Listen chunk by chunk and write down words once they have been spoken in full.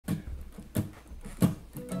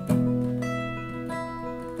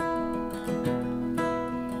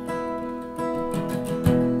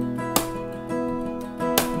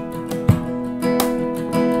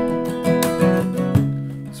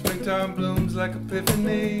like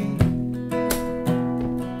epiphany.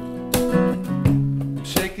 I'm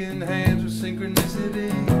shaking hands with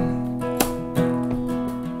synchronicity.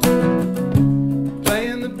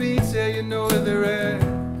 Playing the beats, yeah, you know where they're at.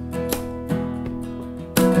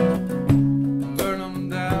 Burn them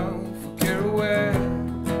down for Kerouac.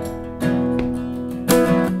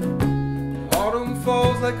 Autumn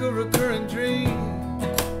falls like a recurrent dream.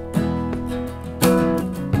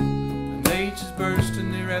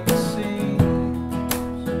 Bursting here at the seams.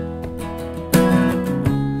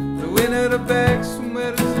 The wind at her back, some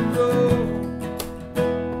wet as the road.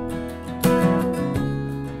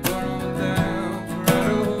 Burn on down for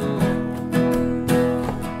Idaho.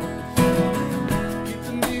 Keep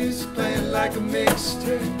the music playing like a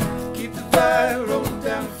mixtape. Keep the fire rolling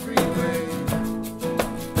down the freeway.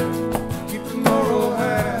 Keep the moral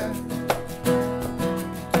high.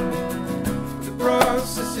 The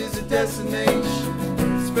process is a destination.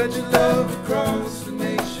 Spread your love across the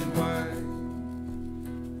nationwide.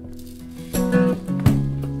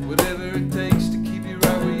 Whatever it takes to keep you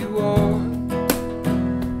right where you are.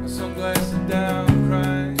 My sunglasses down,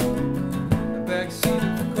 crying in the backseat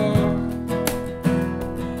of the car.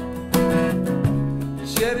 You're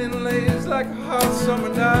shedding layers like a hot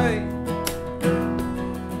summer night.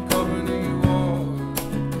 Covering who you are,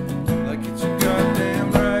 like it's your goddamn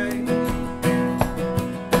right.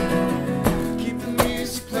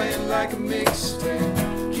 Like a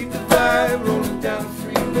mixtape, keep the vibe rolling down the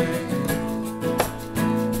freeway.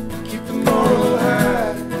 Keep the moral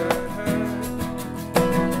high.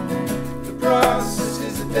 The process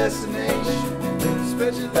is a destination.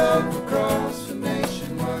 Spread your love across the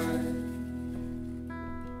nationwide.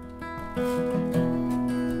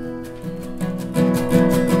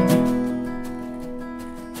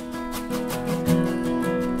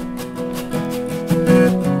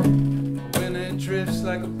 Drifts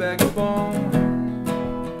like a bag of bones.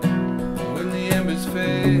 When the embers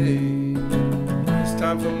fade, it's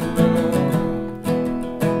time for moving on.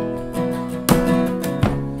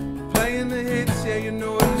 Playing the hits, yeah, you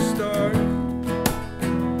know where to start.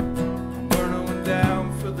 Burning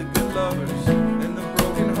down for the good lovers and the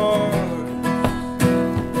broken hearts.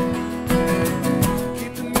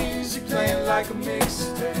 Keep the music playing like a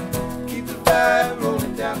mixtape. Keep the vibe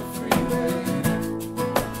rolling down the freeway.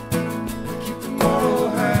 Moral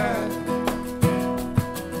high.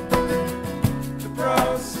 The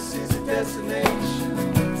process is a destination.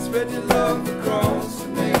 Spread your love across the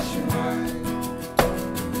nationwide.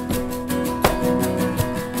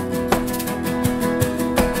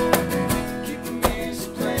 Keep the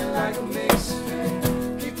music playing like a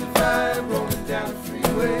mixtape. Keep the vibe rolling down the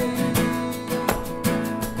freeway.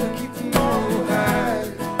 Keep the moral high.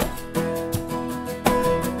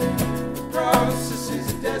 The process is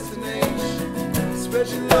a destination. Spread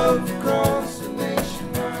your love across the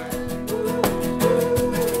nationwide.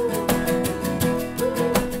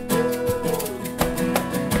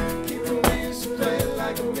 Keep the music playing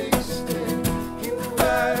like a mixtape. Keep the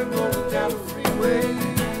vibe rolling down the freeway.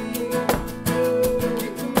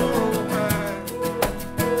 Keep the moral high.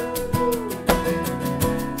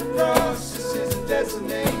 The process is a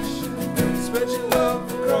destination. Spread your love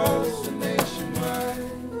across the nationwide.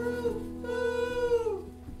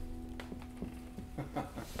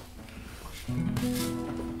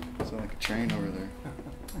 Sound like a train over there.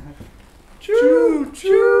 Choo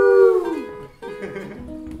choo!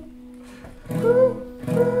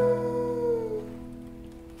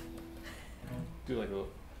 Do like a little.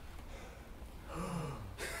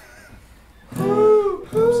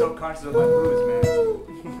 I'm so conscious of my moves, man.